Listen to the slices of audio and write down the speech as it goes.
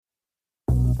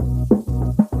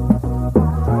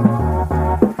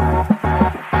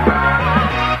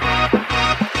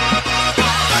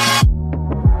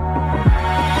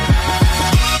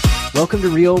welcome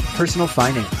to Real Personal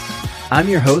Finance. I'm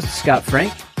your host, Scott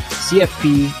Frank,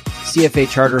 CFP, CFA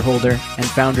charter holder, and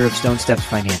founder of Stone Steps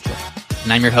Financial.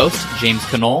 And I'm your host, James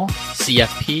Knoll,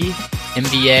 CFP,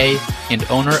 MBA, and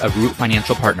owner of Root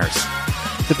Financial Partners.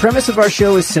 The premise of our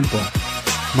show is simple.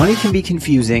 Money can be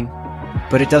confusing,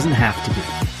 but it doesn't have to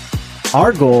be.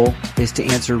 Our goal is to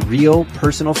answer real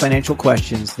personal financial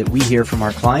questions that we hear from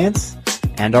our clients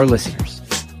and our listeners.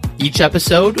 Each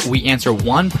episode, we answer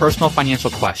one personal financial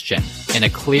question in a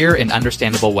clear and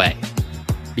understandable way.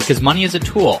 Because money is a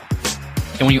tool,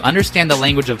 and when you understand the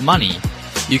language of money,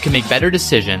 you can make better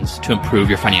decisions to improve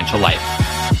your financial life.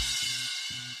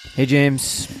 Hey,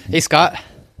 James. Hey, Scott.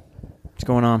 What's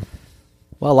going on?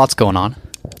 Well, lots going on.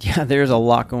 Yeah, there's a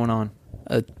lot going on.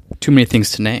 Too many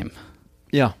things to name.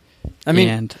 Yeah. I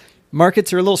mean,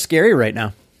 markets are a little scary right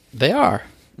now. They are.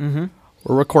 Mm-hmm.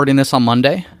 We're recording this on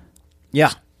Monday.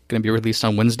 Yeah. Going to be released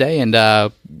on Wednesday, and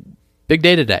big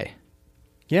day today.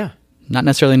 Yeah. Not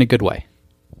necessarily in a good way.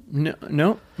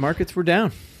 No, markets were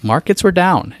down. Markets were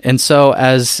down. And so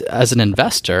as an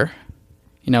investor,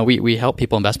 you know, we help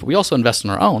people invest, but we also invest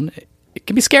on our own. It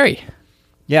can be scary.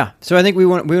 Yeah. So I think we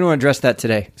want to address that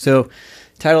today. So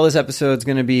title of this episode is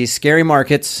going to be Scary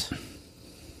Markets.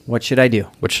 What should I do?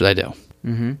 What should I do?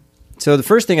 Mm-hmm. So the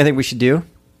first thing I think we should do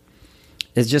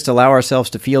is just allow ourselves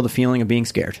to feel the feeling of being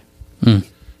scared.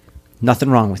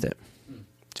 Nothing wrong with it.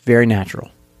 It's very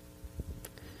natural.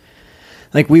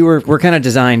 Like we're kind of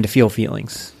designed to feel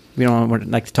feelings. We don't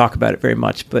like to talk about it very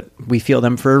much, but we feel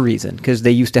them for a reason because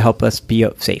they used to help us be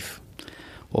safe.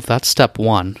 Well, if that's step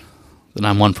one, then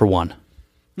I'm one for one.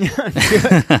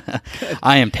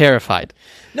 I am terrified.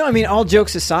 No, I mean, all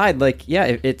jokes aside, like,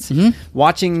 yeah, it's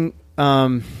watching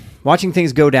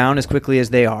things go down as quickly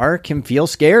as they are can feel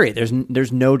scary.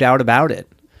 There's no doubt about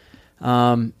it.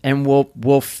 And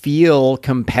we'll feel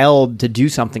compelled to do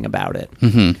something about it.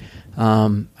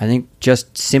 I think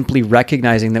just simply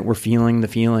recognizing that we're feeling the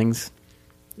feelings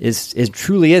is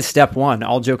truly step one,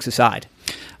 all jokes aside.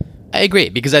 I agree,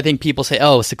 because I think people say,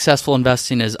 oh, successful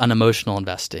investing is unemotional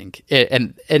investing.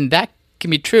 And that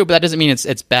can be true, but that doesn't mean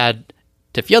it's bad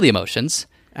to feel the emotions.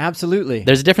 Absolutely.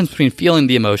 There's a difference between feeling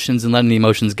the emotions and letting the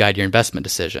emotions guide your investment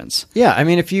decisions. Yeah, I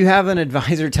mean, if you have an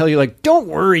advisor tell you, like, don't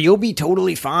worry, you'll be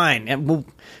totally fine, and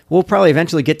we'll probably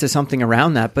eventually get to something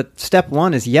around that, but step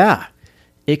one is, yeah,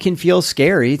 it can feel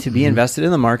scary to be invested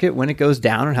in the market when it goes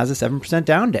down and has a 7%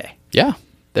 down day. Yeah,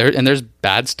 there's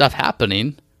bad stuff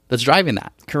happening that's driving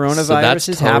that. Coronavirus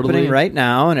is happening right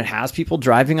now, and it has people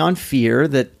driving on fear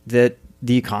that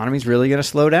the economy is really going to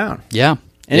slow down. Yeah.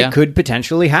 And it could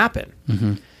potentially happen.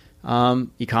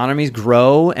 Economies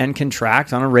grow and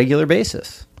contract on a regular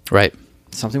basis. Right.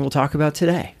 Something we'll talk about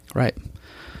today. Right.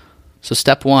 So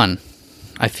step one,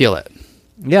 I feel it.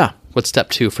 Yeah. What's step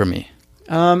two for me?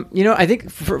 I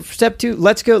think for step two,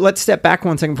 let's step back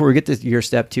one second before we get to your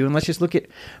step two, and let's just look at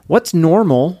what's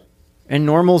normal, and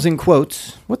normal's in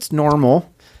quotes. What's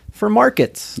normal for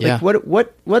markets? Yeah. Like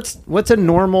what's a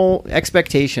normal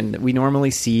expectation that we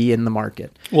normally see in the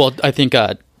market? Well, I think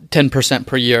 10%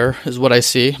 per year is what I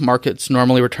see. Markets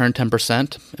normally return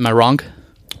 10%. Am I wrong?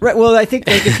 Right. Well, I think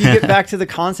like if you get back to the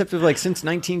concept of like since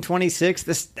 1926,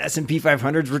 this S&P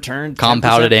 500's returned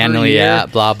compounded annually, year,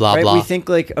 blah blah right? blah. We think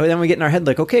like, then we get in our head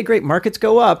like, okay, great, markets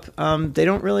go up. We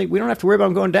don't have to worry about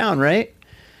them going down, right?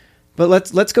 But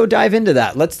let's go dive into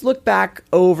that. Let's look back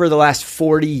over the last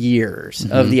 40 years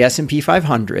of the S&P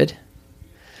 500,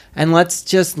 and let's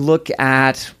just look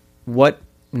at what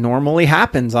normally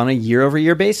happens on a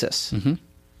year-over-year basis.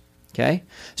 Okay?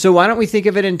 So why don't we think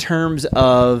of it in terms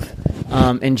of,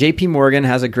 and JP Morgan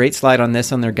has a great slide on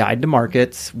this on their guide to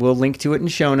markets. We'll link to it in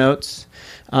show notes.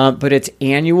 But it's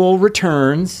annual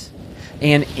returns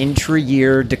and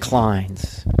intra-year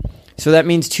declines. So that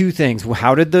means two things.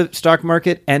 How did the stock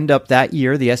market end up that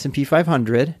year, the S&P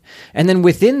 500? And then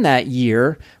within that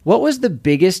year, what was the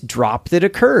biggest drop that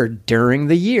occurred during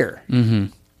the year?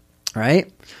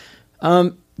 Right?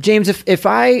 James, if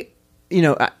I,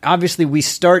 obviously we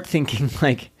start thinking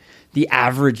like the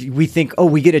average, we think, oh,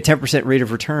 we get a 10% rate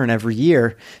of return every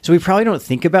year. So we probably don't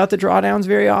think about the drawdowns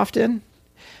very often.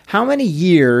 How many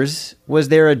years was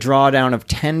there a drawdown of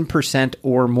 10%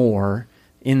 or more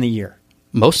in the year?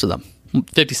 Most of them,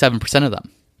 57% of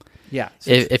them. Yeah.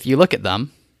 So if you look at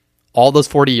them, all those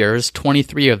 40 years,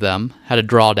 23 of them had a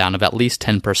drawdown of at least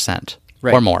 10%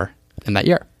 or more in that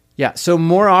year. Yeah. So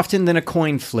more often than a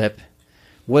coin flip,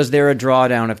 was there a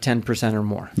drawdown of 10% or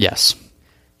more? Yes.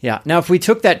 Yeah. Now, if we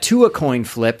took that to a coin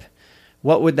flip,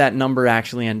 what would that number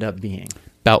actually end up being?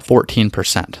 About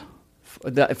 14%.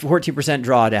 The 14%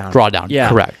 drawdown. Drawdown. Yeah.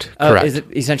 Correct. It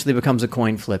essentially becomes a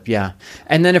coin flip. Yeah.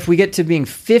 And then if we get to being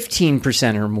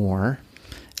 15% or more,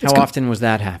 how often was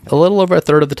that happen? A little over a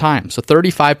third of the time. So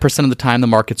 35% of the time, the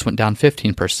markets went down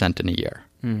 15% in a year.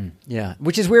 Yeah.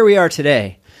 Which is where we are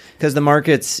today. Because the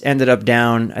markets ended up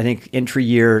down, I think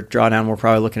intra-year drawdown, we're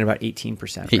probably looking at about 18%.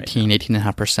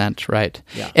 18.5%, right.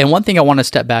 Yeah. And one thing I want to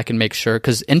step back and make sure,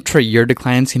 because intra-year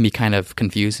declines can be kind of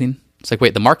confusing. It's like,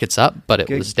 wait, the market's up, but it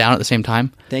was down at the same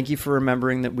time. Thank you for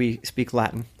remembering that we speak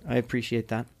Latin. I appreciate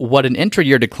that. What an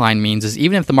intra-year decline means is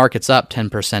even if the market's up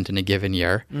 10% in a given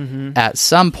year, at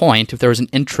some point, if there was an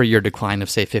intra-year decline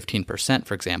of, say, 15%,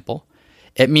 for example,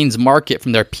 it means market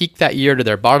from their peak that year to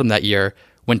their bottom that year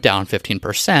went down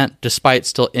 15%, despite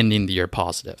still ending the year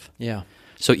positive. Yeah.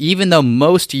 So even though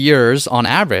most years, on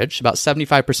average, about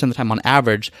 75% of the time on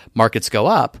average, markets go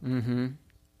up,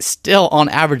 still on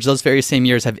average, those very same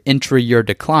years have intra-year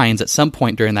declines. At some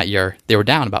point during that year, they were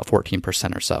down about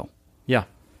 14% or so. Yeah.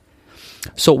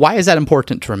 So why is that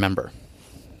important to remember?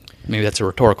 Maybe that's a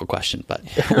rhetorical question, but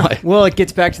why? Well, it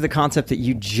gets back to the concept that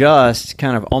you just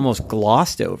kind of almost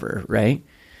glossed over, right?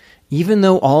 Even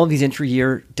though all of these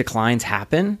intra-year declines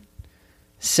happen,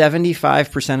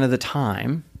 75% of the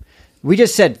time, we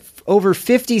just said over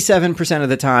 57% of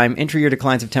the time, intra-year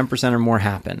declines of 10% or more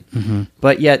happen.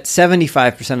 But yet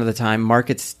 75% of the time,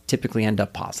 markets typically end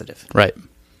up positive. Right.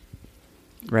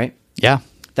 Right? Yeah.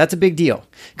 That's a big deal.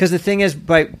 Because the thing is,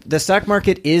 the stock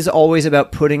market is always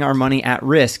about putting our money at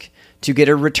risk to get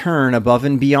a return above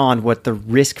and beyond what the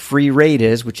risk-free rate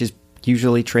is, which is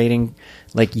usually trading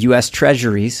like U.S.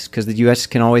 treasuries, because the U.S.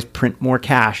 can always print more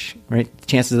cash, right? The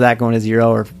chances of that going to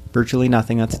zero are virtually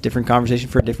nothing. That's a different conversation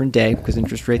for a different day because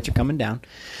interest rates are coming down.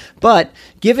 But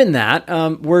given that,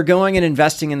 we're going and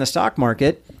investing in the stock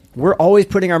market, we're always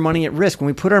putting our money at risk. When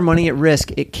we put our money at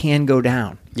risk, it can go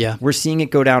down. Yeah. We're seeing it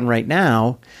go down right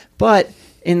now, but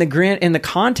in the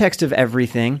context of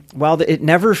everything, while it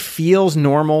never feels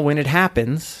normal when it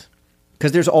happens,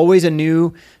 because there's always a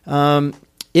new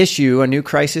issue, a new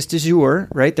crisis du jour,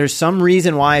 right? There's some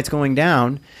reason why it's going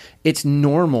down. It's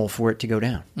normal for it to go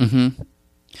down.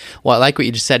 Well, I like what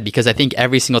you just said, because I think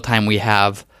every single time we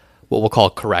have what we'll call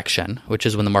correction, which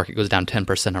is when the market goes down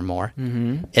 10% or more,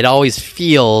 it always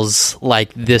feels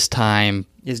like this time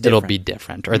it'll be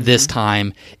different, or this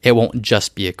time it won't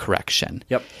just be a correction.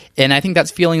 Yep. And I think that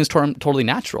feeling is totally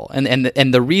natural.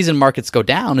 And the reason markets go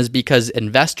down is because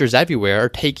investors everywhere are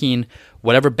taking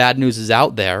whatever bad news is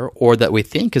out there, or that we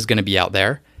think is going to be out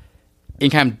there,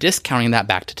 and kind of discounting that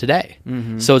back to today.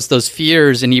 So it's those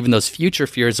fears, and even those future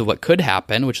fears of what could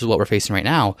happen, which is what we're facing right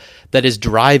now, that is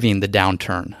driving the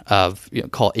downturn of,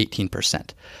 call it 18%.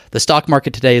 The stock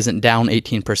market today isn't down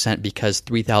 18% because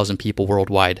 3,000 people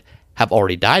worldwide have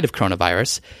already died of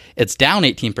coronavirus. It's down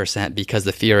 18% because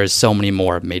the fear is so many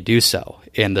more may do so,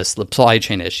 and the supply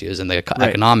chain issues and the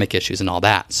economic issues and all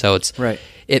that. So it's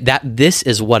this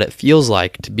is what it feels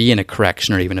like to be in a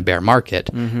correction or even a bear market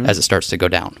as it starts to go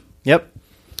down.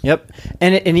 Yep.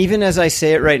 And even as I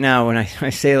say it right now, when I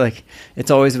say like it's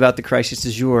always about the crisis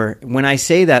du jour, when I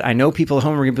say that, I know people at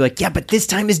home are going to be like, yeah, but this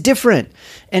time is different.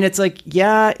 And it's like,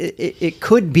 yeah, it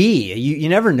could be. You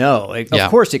never know. Like,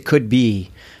 of course it could be.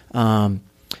 But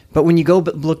when you go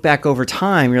look back over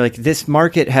time, you're like, this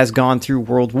market has gone through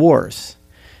world wars.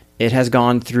 It has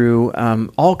gone through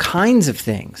all kinds of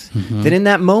things that in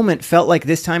that moment felt like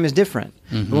this time is different.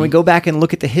 When we go back and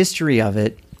look at the history of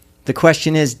it, the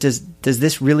question is, does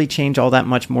this really change all that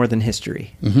much more than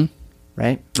history?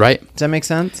 Right? Right. Does that make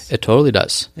sense? It totally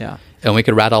does. Yeah. And we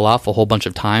could rattle off a whole bunch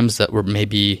of times that were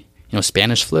maybe,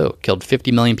 Spanish flu killed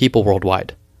 50 million people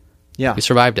worldwide. Yeah. We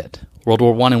survived it. World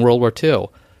War I and World War II,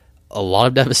 a lot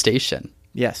of devastation.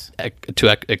 Yes.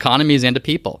 To economies and to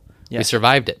people. Yes. We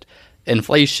survived it.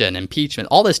 Inflation, impeachment,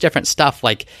 all this different stuff,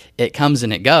 like it comes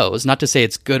and it goes. Not to say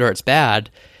it's good or it's bad.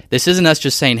 This isn't us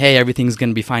just saying, hey, everything's going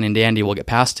to be fine and dandy, we'll get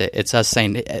past it. It's us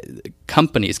saying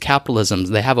companies, capitalisms,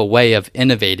 they have a way of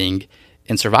innovating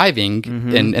and surviving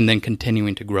and then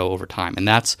continuing to grow over time. And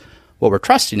that's what we're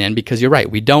trusting in, because you're right,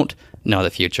 we don't know the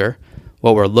future.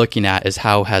 What we're looking at is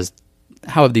how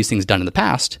have these things done in the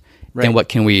past, and what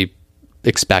can we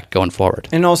expect going forward.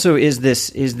 And also, is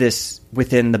this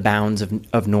within the bounds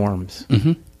of norms,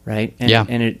 right?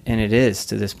 And, and it is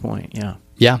to this point,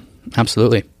 Yeah,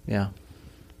 absolutely. Yeah.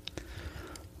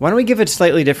 Why don't we give it a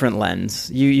slightly different lens?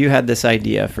 You had this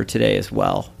idea for today as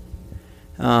well,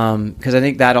 because I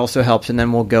think that also helps, and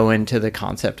then we'll go into the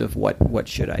concept of what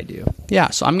should I do. Yeah,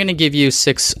 so I'm going to give you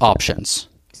 6 options.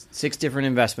 6 different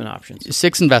investment options.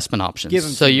 6 investment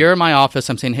options. So you're in my office.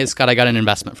 I'm saying, hey, Scott, I got an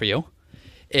investment for you,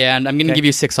 and I'm going to give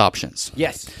you 6 options.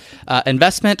 Yes.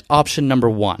 Investment option number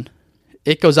 1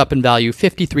 it goes up in value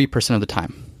 53% of the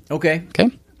time. Okay.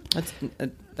 Okay?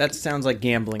 That sounds like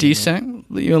gambling. Decent.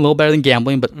 A little better than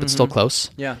gambling, but still close.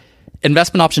 Yeah.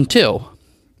 Investment option 2,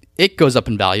 it goes up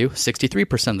in value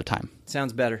 63% of the time.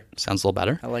 Sounds better. Sounds a little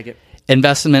better. I like it.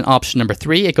 Investment option number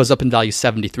 3, it goes up in value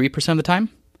 73% of the time.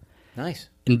 Nice.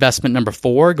 Investment number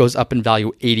 4 goes up in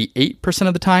value 88%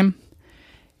 of the time.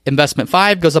 Investment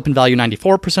 5 goes up in value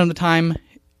 94% of the time.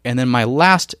 And then my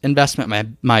last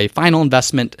investment, my final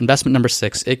investment number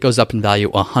 6, it goes up in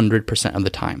value 100% of the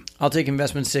time. I'll take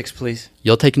investment 6, please.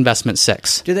 You'll take investment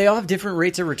 6. Do they all have different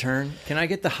rates of return? Can I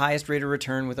get the highest rate of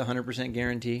return with 100%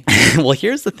 guarantee? Well,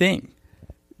 here's the thing.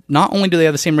 Not only do they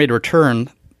have the same rate of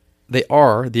return, they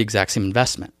are the exact same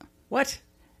investment. What?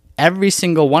 Every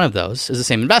single one of those is the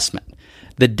same investment.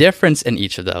 The difference in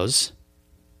each of those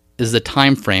is the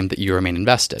time frame that you remain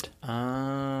invested.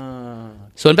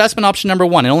 So investment option number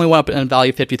 1, it only went up in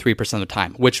value 53% of the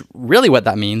time, which really what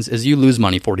that means is you lose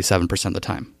money 47% of the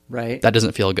time. Right. That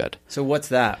doesn't feel good. So what's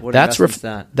that? What That's investment's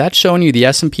that? That's showing you the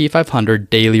S&P 500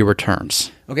 daily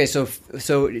returns. Okay, so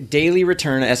daily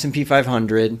return S&P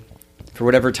 500 for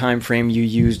whatever time frame you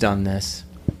used on this.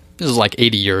 This is like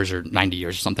 80 years or 90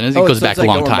 years or something. It goes back a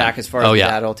long going time. Back as far as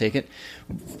that, I'll take it.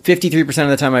 53% of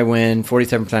the time I win,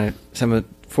 47% of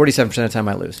the time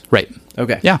I lose. Right.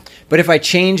 Okay. Yeah. But if I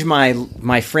change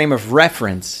my frame of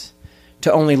reference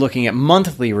to only looking at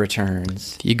monthly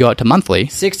returns, you go out to monthly.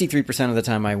 63% of the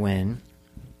time I win,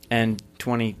 and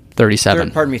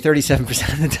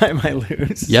 37% of the time I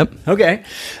lose. Yep. Okay.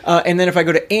 And then if I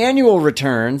go to annual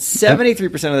returns,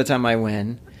 73% of the time I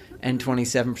win, and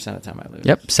 27% of the time I lose.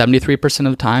 Yep. 73%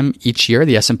 of the time each year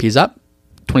the S&P's up.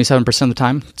 27% of the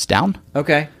time it's down.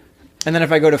 Okay. And then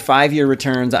if I go to 5-year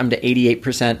returns, I'm to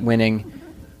 88% winning.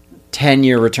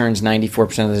 10-year returns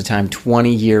 94% of the time.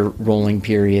 20-year rolling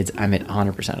periods, I'm at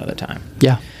 100% of the time.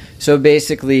 Yeah. So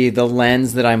basically, the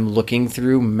lens that I'm looking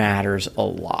through matters a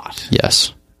lot.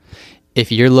 Yes.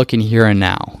 If you're looking here and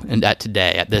now, and at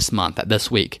today, at this month, at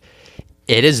this week,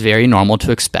 it is very normal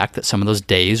to expect that some of those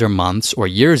days or months or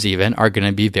years even are going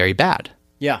to be very bad.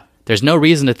 Yeah. There's no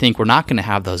reason to think we're not going to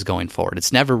have those going forward.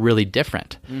 It's never really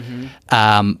different.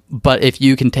 Mm-hmm. But if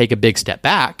you can take a big step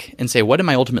back and say, what am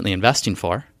I ultimately investing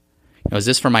for? Is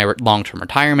this for my long-term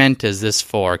retirement? Is this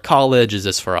for college? Is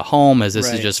this for a home? Is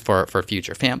this just for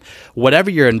future fam?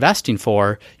 Whatever you're investing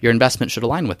for, your investment should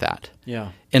align with that.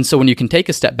 Yeah. And so when you can take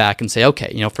a step back and say,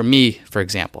 okay, for me, for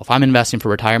example, if I'm investing for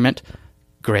retirement,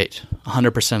 great,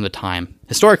 100% of the time,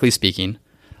 historically speaking,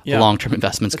 a long-term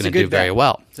investment's going to do very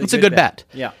well. It's a good bet.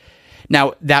 Yeah.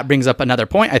 Now, that brings up another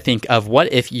point, I think, of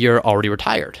what if you're already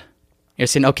retired? You're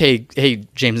saying, okay, hey,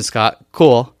 James and Scott,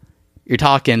 cool. You're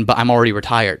talking, but I'm already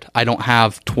retired. I don't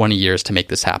have 20 years to make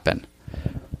this happen.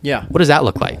 Yeah. What does that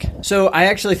look like? So I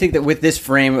actually think that with this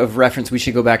frame of reference, we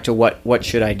should go back to what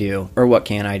should I do or what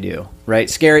can I do, right?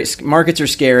 Scary markets are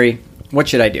scary. What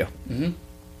should I do?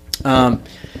 Mm-hmm.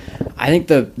 I think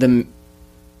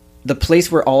the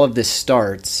place where all of this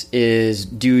starts is,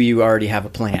 do you already have a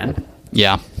plan?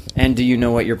 Yeah. And do you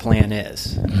know what your plan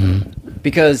is? Mm-hmm.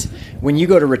 Because when you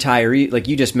go to retiree, like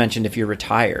you just mentioned, if you're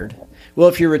retired, well,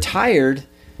 if you're retired,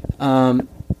 with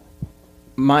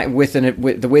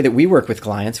the way that we work with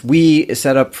clients, we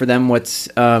set up for them what's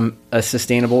a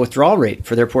sustainable withdrawal rate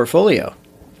for their portfolio.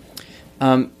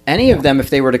 Any of them, if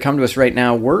they were to come to us right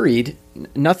now worried,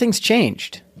 nothing's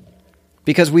changed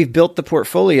because we've built the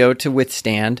portfolio to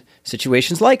withstand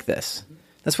situations like this.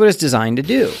 That's what it's designed to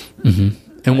do. Mm-hmm.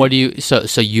 And what do you?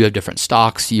 So you have different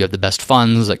stocks. You have the best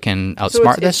funds that can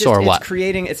outsmart this, or what?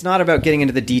 It's not about getting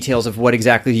into the details of what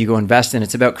exactly you go invest in.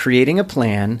 It's about creating a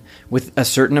plan with a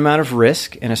certain amount of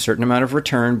risk and a certain amount of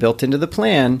return built into the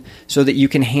plan, so that you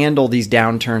can handle these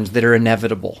downturns that are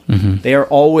inevitable. Mm-hmm. They are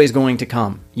always going to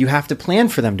come. You have to plan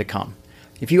for them to come.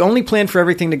 If you only plan for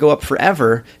everything to go up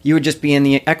forever, you would just be in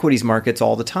the equities markets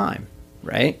all the time,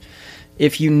 right?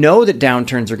 If you know that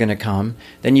downturns are going to come,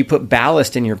 then you put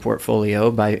ballast in your portfolio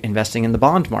by investing in the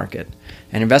bond market.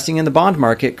 And investing in the bond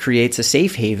market creates a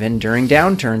safe haven during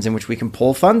downturns in which we can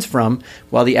pull funds from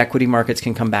while the equity markets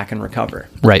can come back and recover.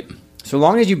 Right. So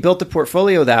long as you built the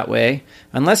portfolio that way,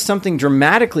 unless something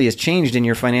dramatically has changed in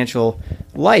your financial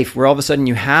life, where all of a sudden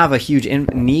you have a huge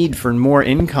need for more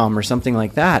income or something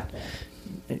like that,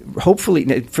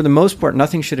 hopefully, for the most part,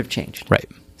 nothing should have changed. Right.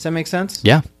 Does that make sense?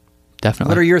 Yeah.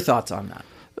 Definitely. What are your thoughts on that?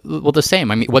 Well, the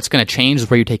same. I mean, what's going to change is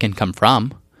where you take income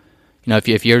from.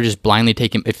 If you're just blindly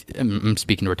taking, if I'm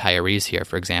speaking to retirees here,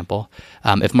 for example,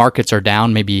 if markets are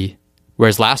down, maybe,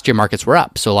 whereas last year markets were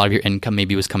up, so a lot of your income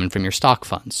maybe was coming from your stock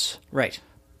funds. Right.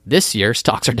 This year,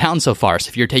 stocks are down so far. So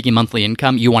if you're taking monthly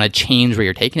income, you want to change where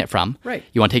you're taking it from. Right.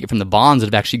 You want to take it from the bonds that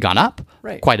have actually gone up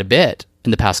quite a bit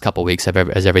in the past couple of weeks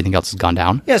as everything else has gone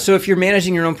down. Yeah, so if you're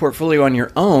managing your own portfolio on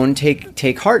your own,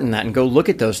 take heart in that and go look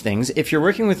at those things. If you're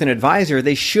working with an advisor,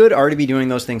 they should already be doing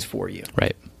those things for you.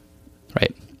 Right.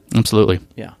 Absolutely.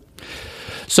 Yeah.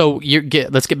 So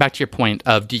let's get back to your point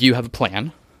of, do you have a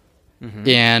plan? Mm-hmm.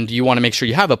 And you want to make sure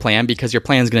you have a plan because your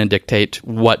plan is going to dictate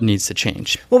what needs to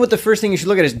change. Well, but the first thing you should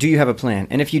look at is, do you have a plan?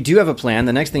 And if you do have a plan,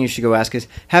 the next thing you should go ask is,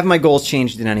 have my goals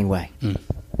changed in any way?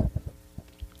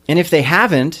 And if they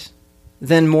haven't,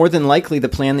 then more than likely the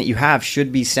plan that you have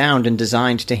should be sound and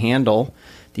designed to handle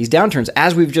these downturns.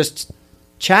 As we've just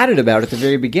chatted about at the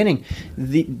very beginning,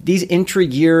 these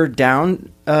intra-year down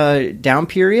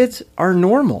periods are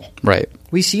normal. Right.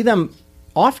 We see them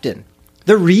often.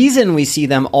 The reason we see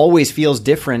them always feels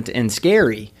different and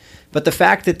scary, but the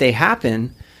fact that they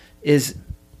happen is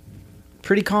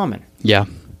pretty common. Yeah,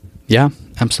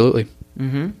 absolutely.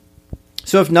 Mm-hmm.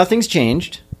 So if nothing's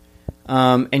changed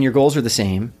and your goals are the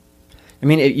same, I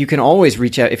mean, you can always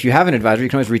reach out. If you have an advisor, you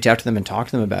can always reach out to them and talk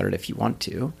to them about it if you want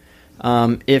to.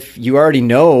 If you already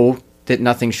know that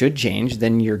nothing should change,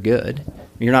 then you're good.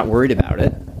 You're not worried about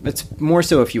it. It's more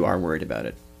so if you are worried about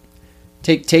it.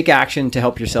 Take action to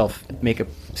help yourself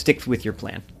stick with your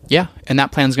plan. Yeah, and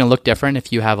that plan is going to look different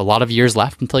if you have a lot of years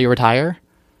left until you retire,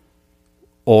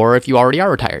 or if you already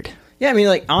are retired. Yeah, I mean,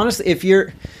 like, honestly, if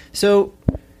you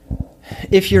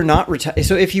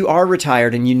are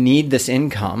retired and you need this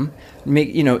income,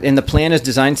 and the plan is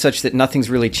designed such that nothing's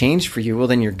really changed for you, well,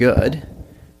 then you're good,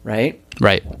 right?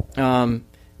 Right.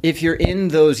 If you're in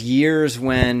those years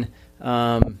when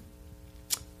where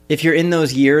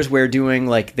doing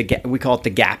like we call it the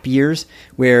gap years,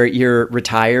 where you're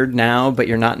retired now, but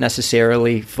you're not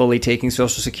necessarily fully taking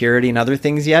Social Security and other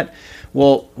things yet,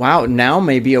 well, wow, now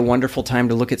may be a wonderful time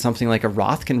to look at something like a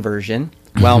Roth conversion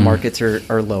while markets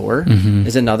are lower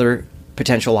is another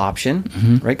potential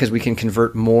option, right? Because we can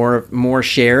convert more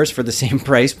shares for the same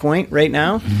price point right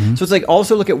now. So it's like,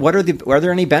 also look at are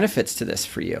there any benefits to this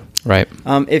for you? Right.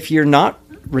 If you're not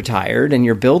retired and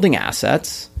you're building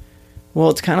assets, well,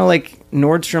 it's kind of like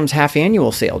Nordstrom's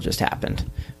half-annual sale just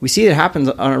happened. We see it happens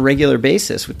on a regular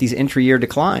basis with these intra-year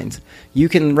declines. You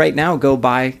can right now go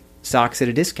buy stocks at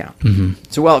a discount.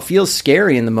 So while it feels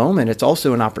scary in the moment, it's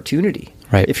also an opportunity,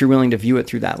 right, if you're willing to view it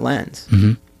through that lens.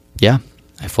 Yeah,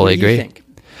 I fully agree. What do you think?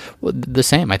 Well, the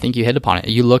same. I think you hit upon it.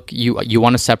 You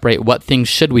want to separate what things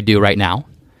should we do right now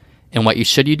and what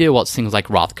should you do. Well, it's things like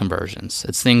Roth conversions.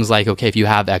 It's things like, okay, if you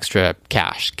have extra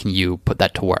cash, can you put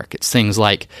that to work? It's things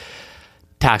like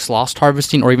tax loss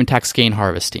harvesting or even tax gain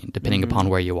harvesting, depending upon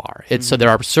where you are. So there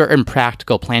are certain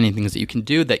practical planning things that you can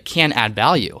do that can add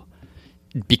value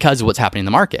because of what's happening in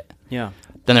the market. Yeah.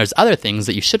 Then there's other things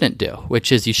that you shouldn't do,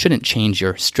 which is you shouldn't change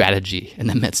your strategy in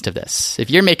the midst of this. If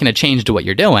you're making a change to what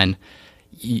you're doing,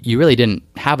 you really didn't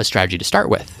have a strategy to start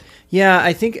with. Yeah,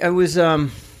 I think I was...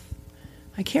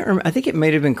 I can't remember. I think it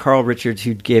might have been Carl Richards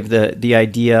who gave the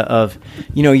idea of,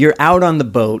 you're out on the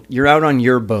boat, you're out on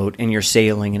your boat and you're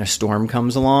sailing and a storm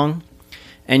comes along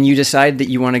and you decide that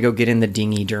you want to go get in the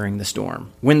dinghy during the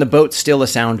storm when the boat's still a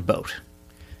sound boat.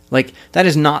 Like, that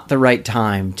is not the right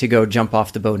time to go jump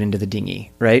off the boat into the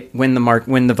dinghy, right? When the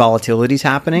volatility's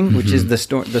happening, which is the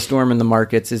storm in the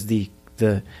markets is the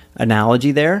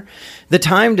analogy there. The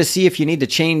time to see if you need to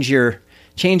change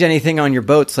anything on your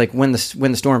boats, like when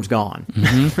the storm's gone,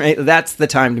 right? That's the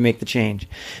time to make the change.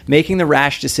 Making the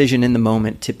rash decision in the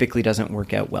moment typically doesn't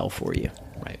work out well for you.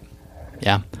 Right.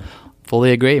 Yeah,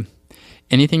 fully agree.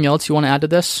 Anything else you want to add to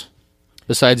this?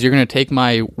 Besides, you're going to take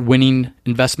my winning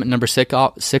investment number 6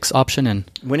 option and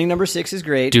winning number 6 is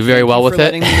great. Do very well with it.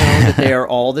 Letting me know that they are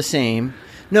all the same.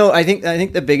 No, I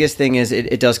think the biggest thing is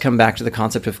it does come back to the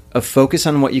concept of focus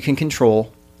on what you can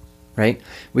control. Right,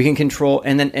 we can control,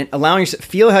 and allow yourself to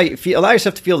feel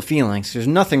the feelings. There's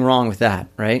nothing wrong with that,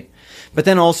 right? But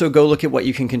then also go look at what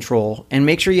you can control and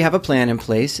make sure you have a plan in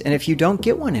place. And if you don't,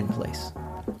 get one in place.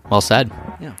 Well said.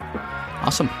 Yeah.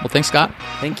 Awesome. Well, thanks, Scott.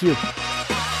 Thank you.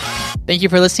 Thank you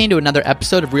for listening to another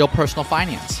episode of Real Personal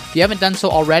Finance. If you haven't done so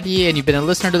already and you've been a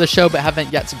listener to the show but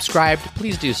haven't yet subscribed,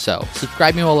 please do so.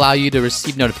 Subscribing will allow you to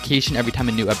receive notification every time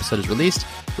a new episode is released,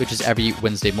 which is every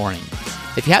Wednesday morning.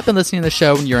 If you have been listening to the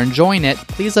show and you're enjoying it,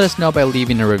 please let us know by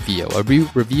leaving a review. A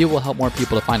review will help more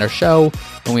people to find our show,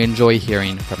 and we enjoy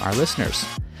hearing from our listeners.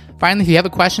 Finally, if you have a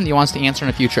question that you want us to answer in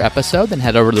a future episode, then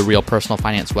head over to the Real Personal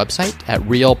Finance website at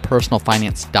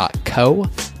realpersonalfinance.co.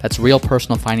 That's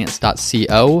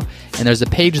realpersonalfinance.co. And there's a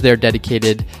page there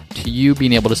dedicated to you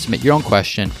being able to submit your own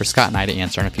question for Scott and I to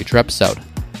answer in a future episode.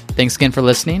 Thanks again for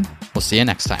listening. We'll see you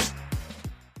next time.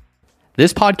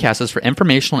 This podcast is for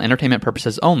informational and entertainment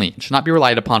purposes only and should not be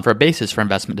relied upon for a basis for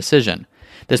investment decision.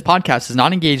 This podcast is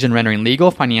not engaged in rendering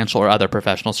legal, financial, or other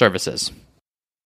professional services.